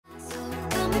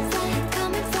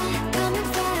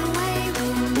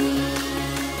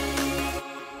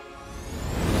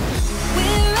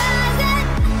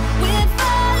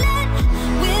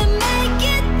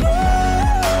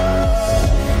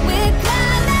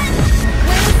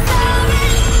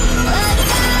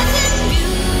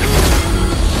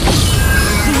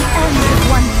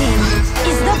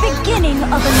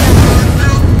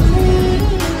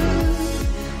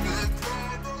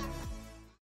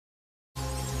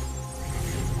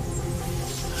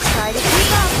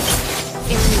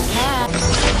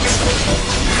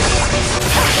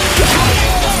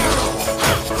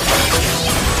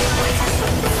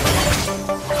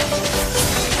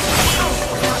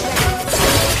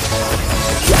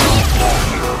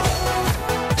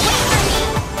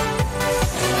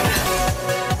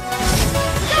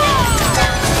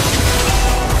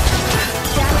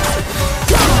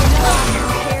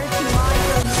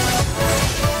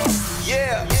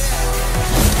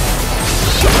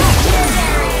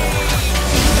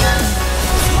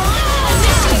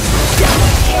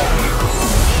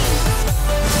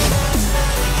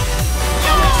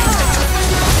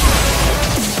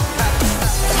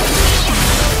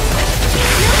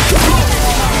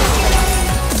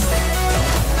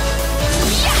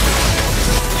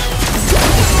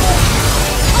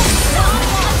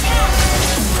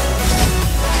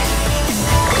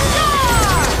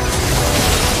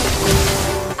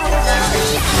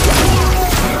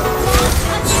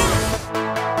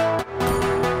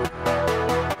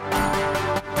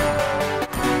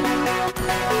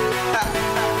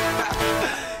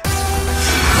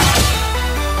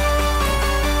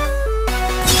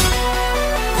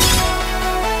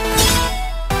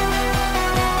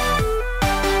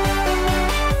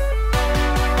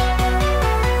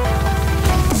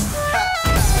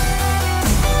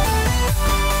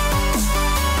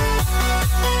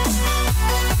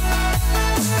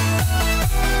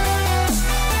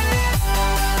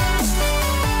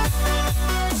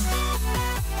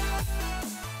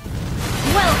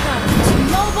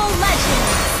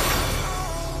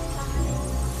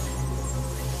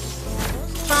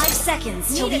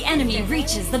seconds till the enemy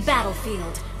reaches the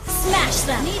battlefield. Smash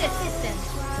them! Need assistance.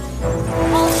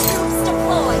 All troops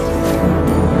deployed!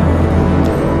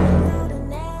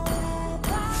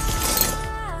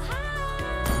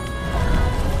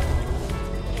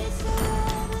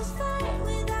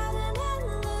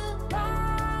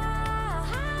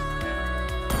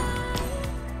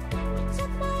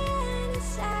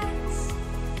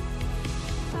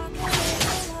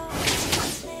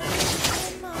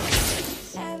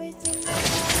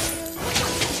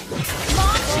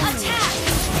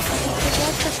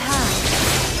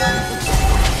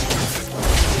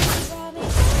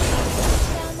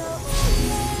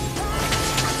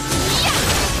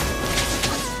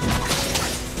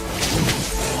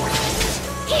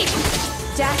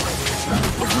 Death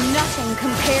is nothing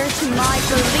compared to my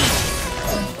belief.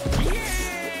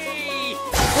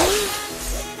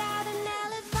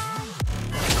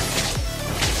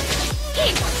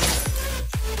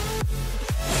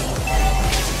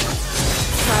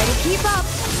 Try to keep up,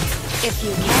 if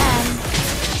you can.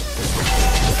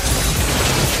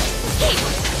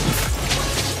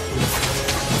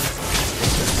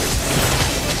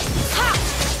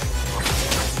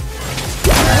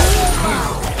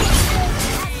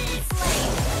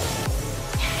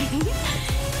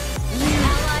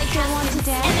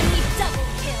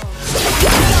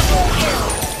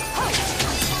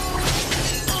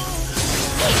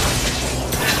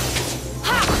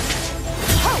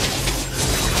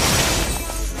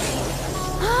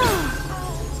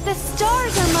 The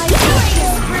stars are my killing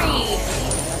spree!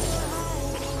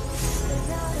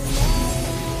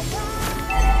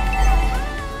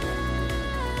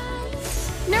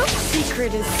 No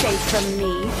secret is safe from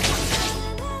me.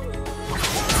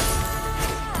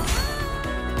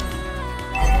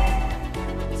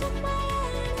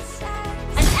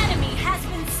 An enemy has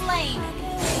been slain!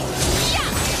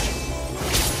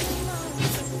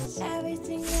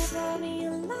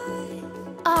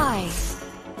 I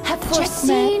have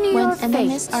foreseen your when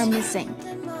enemies fate. are missing.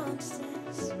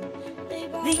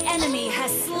 The enemy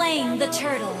has slain the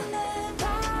turtle!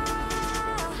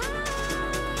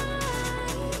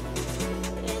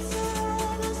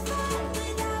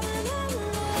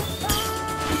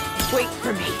 Wait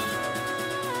for me.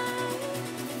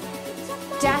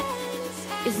 Death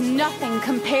is nothing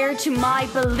compared to my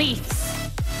beliefs.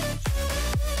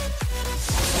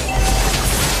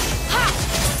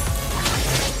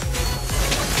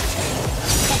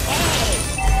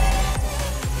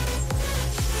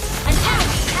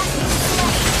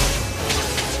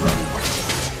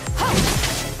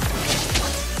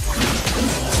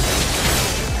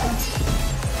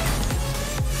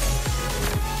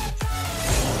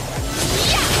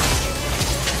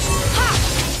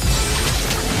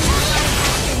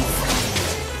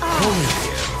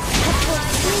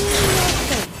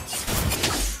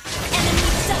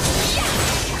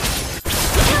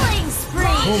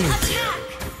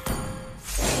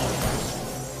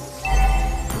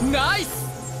 Nice!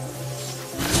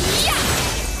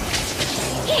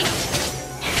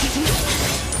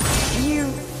 You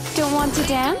don't want to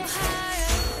dance?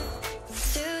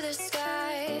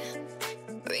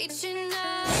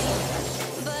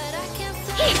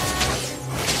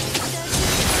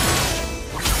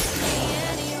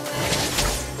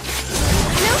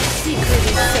 No secret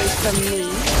is safe from me.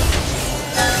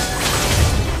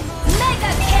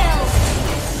 Mega kill!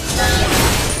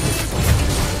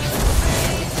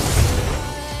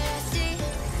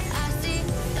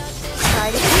 Try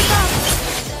to keep up,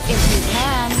 if you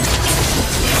can.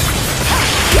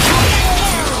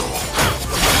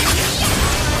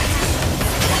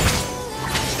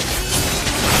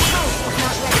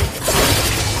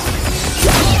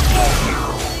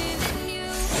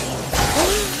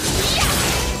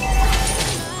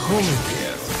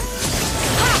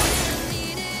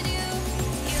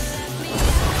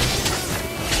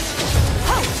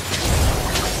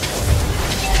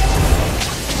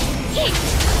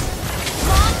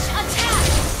 Launch attack!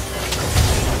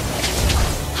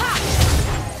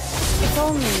 If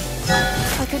only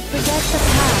I could forget the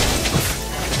past.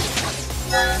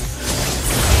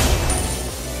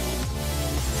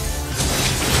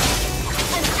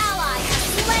 An ally has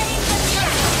slain the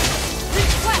turtle!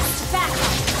 Request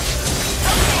backup!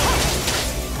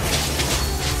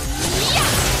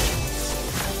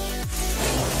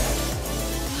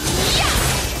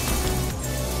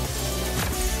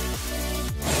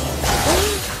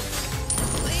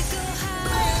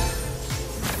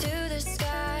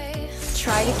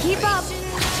 Try to keep up,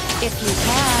 if you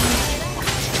can.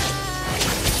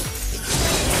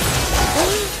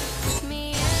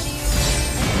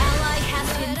 An ally has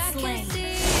been slain.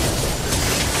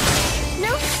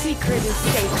 No secret is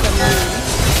safe from me.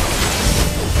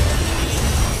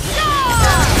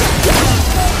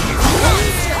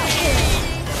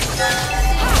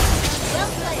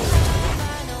 Well played.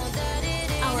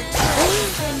 Our turret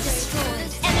has been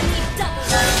destroyed. Enemy double.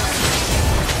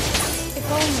 If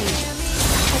only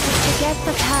I could forget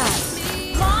the past.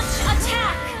 Launch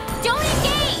attack. Don't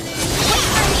engage. Wait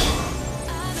for me.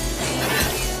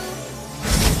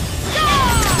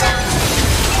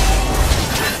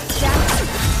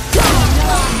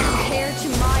 Compared to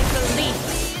my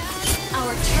beliefs.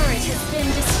 Our turret has been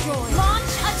destroyed.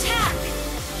 Launch attack.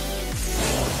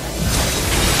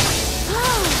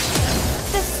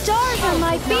 The stars are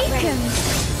my beacons.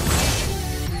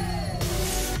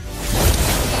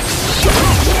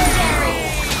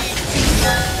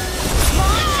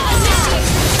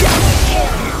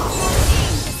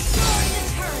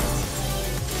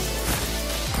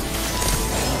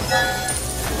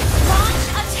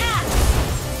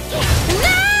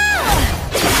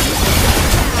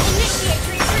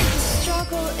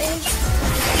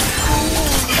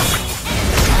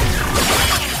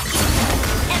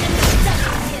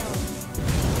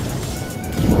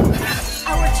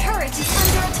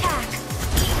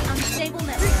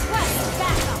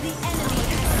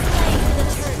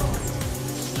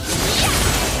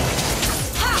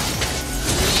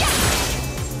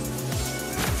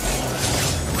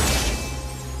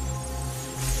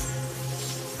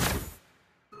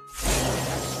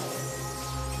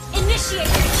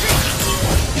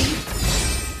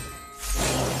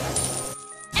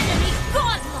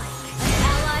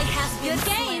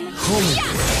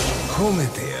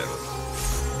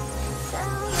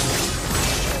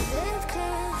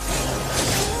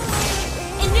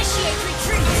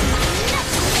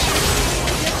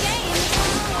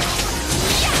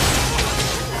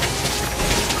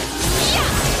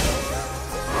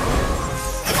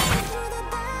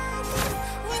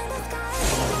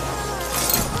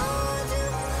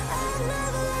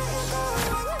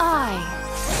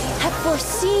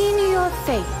 Foreseen your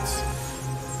fate.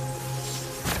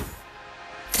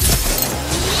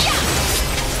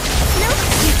 No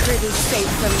secret is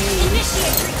safe from me.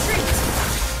 Initiate retreat.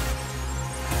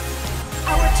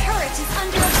 Our turret is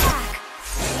under attack.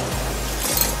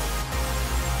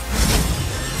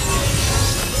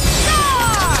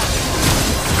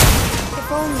 If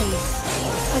only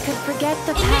I could forget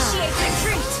the past. Initiate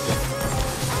retreat.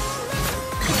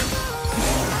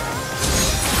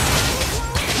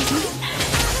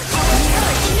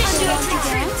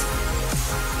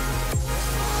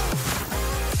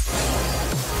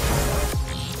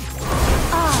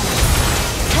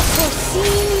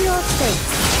 Foreseen your fate.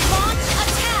 Launch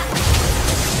attack.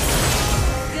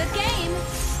 Good game.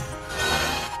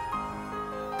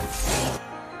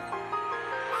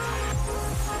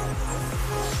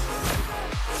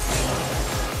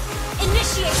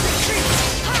 Initiate retreat.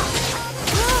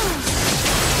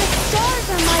 The stars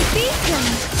are my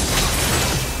beacons.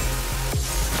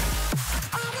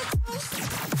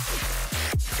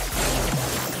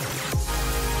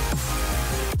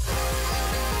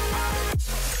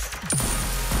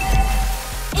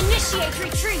 Initiate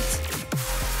retreat!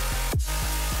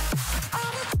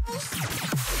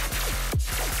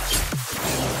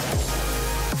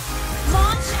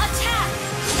 Launch attack!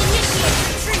 Initiate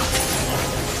retreat!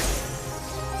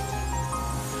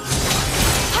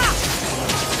 Ha!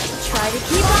 Try to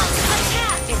keep Launch up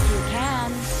attack! if you can.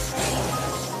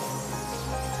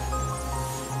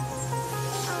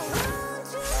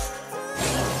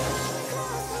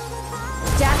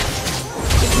 Death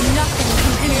is nothing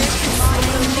compared to my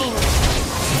belief.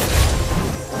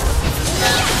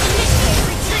 Initiate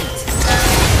retreat!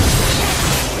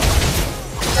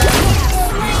 You have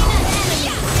slain an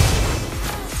enemy!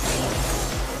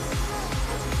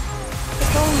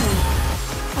 If only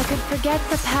I could forget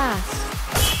the past.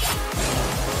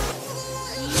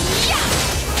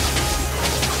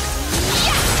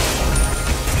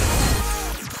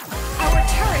 Our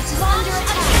turret is under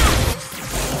attack!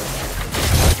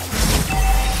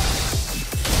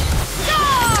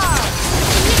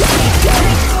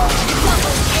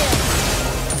 Double kill!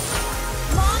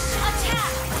 Launch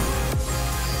attack!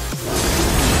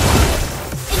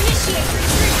 Initiate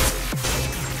retreat!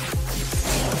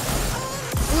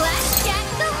 Let's get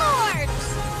the lords!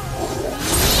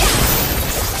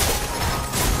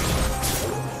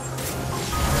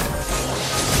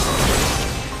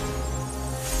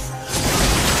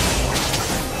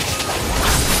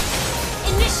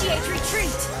 Initiate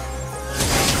retreat!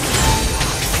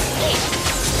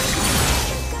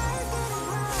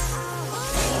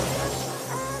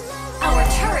 Our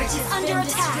turret is under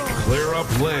attack! Clear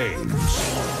up lanes.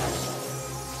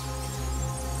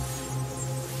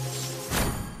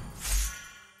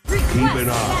 keep an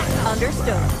eye.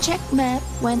 Understood. Check map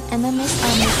when enemies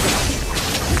are missing.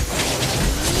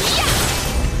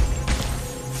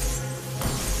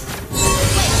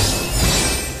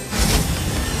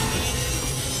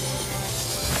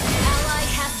 Ally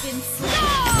has been slain.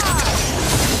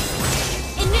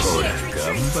 Initiate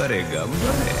retreat.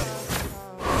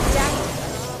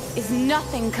 Death is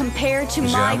nothing compared to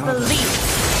my beliefs.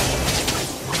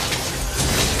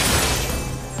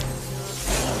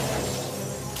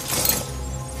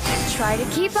 Try to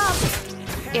keep up,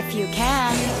 if you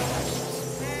can.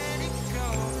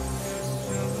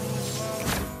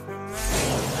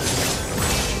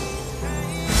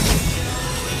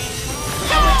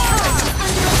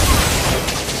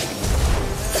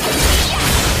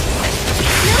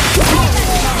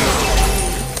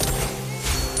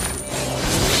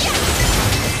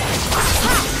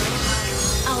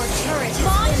 Our turret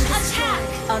has been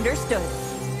destroyed. Understood.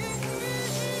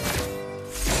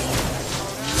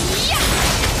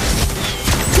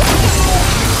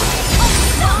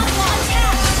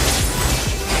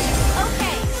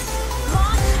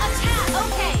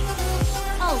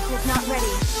 Not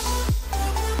ready.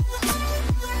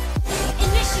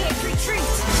 Initiate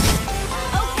retreat.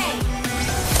 Okay.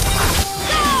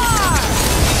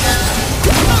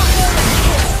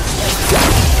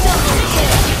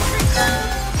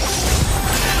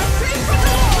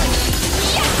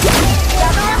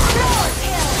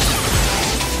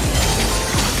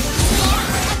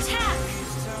 Attack.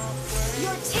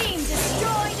 Your team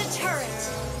destroyed a turret.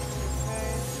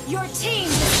 Your team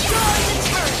destroyed a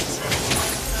turret.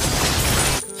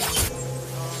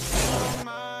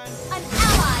 An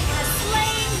ally has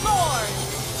slain Lord!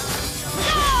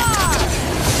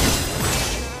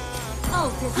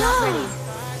 Ult is not ready.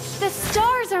 The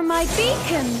stars are my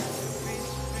beacon.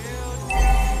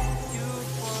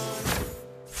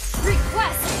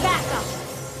 Request backup.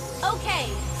 Okay.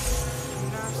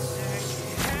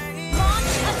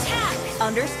 Launch attack.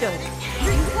 Understood.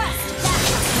 Request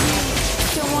backup.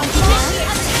 Don't want Launch to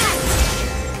attack.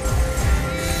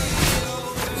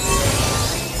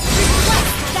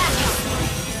 Request backup.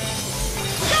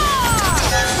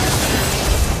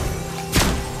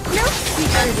 No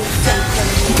secret is safe from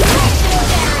me.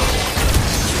 Legendary.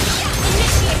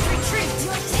 Initiate retreat.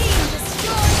 Your team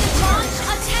destroyed. Launch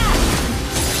attack.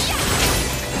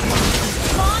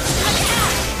 Launch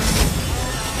attack.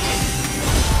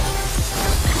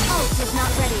 Ult is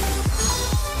not ready.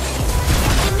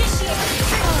 Initiate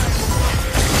retreat.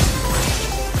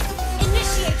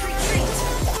 Initiate retreat.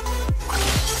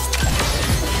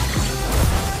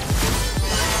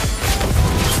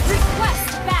 Request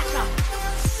backup.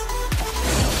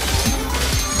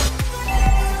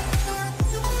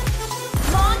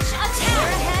 Launch attack.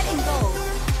 We're ahead in goal.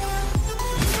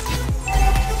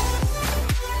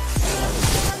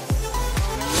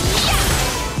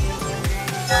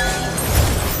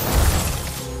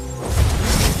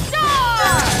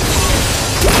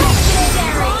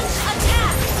 Legendary. Launch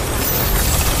attack.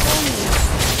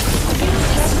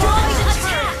 Launch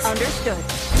attack. Understood.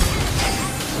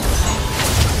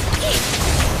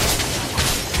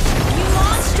 You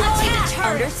launched attack.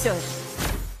 Understood.